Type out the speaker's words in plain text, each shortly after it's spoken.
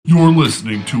You're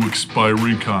listening to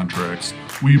Expiring Contracts.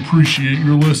 We appreciate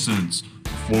your listens.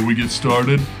 Before we get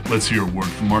started, let's hear a word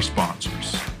from our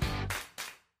sponsors.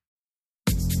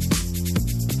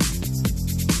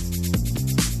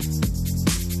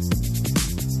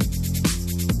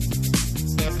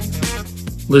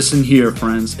 Listen here,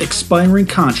 friends. Expiring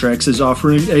Contracts is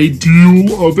offering a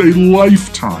Deal of a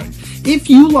lifetime. If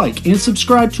you like and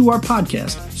subscribe to our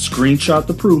podcast, screenshot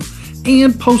the proof,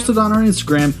 and post it on our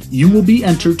Instagram, you will be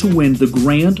entered to win the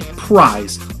grand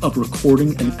prize of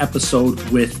recording an episode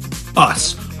with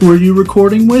us. Who are you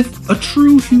recording with? A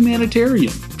true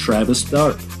humanitarian, Travis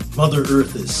Dart. Mother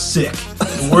Earth is sick.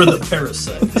 We're the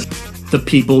parasites. The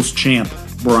People's Champ,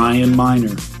 Brian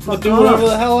Miner. I'll do whatever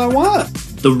the hell I want.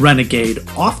 The Renegade,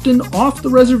 often off the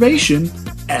reservation,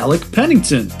 Alec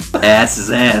Pennington. Ass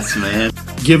is ass, man.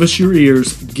 Give us your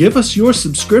ears, give us your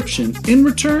subscription. In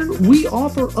return, we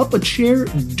offer up a chair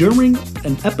during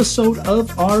an episode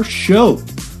of our show.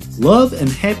 Love and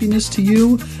happiness to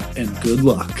you, and good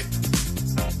luck.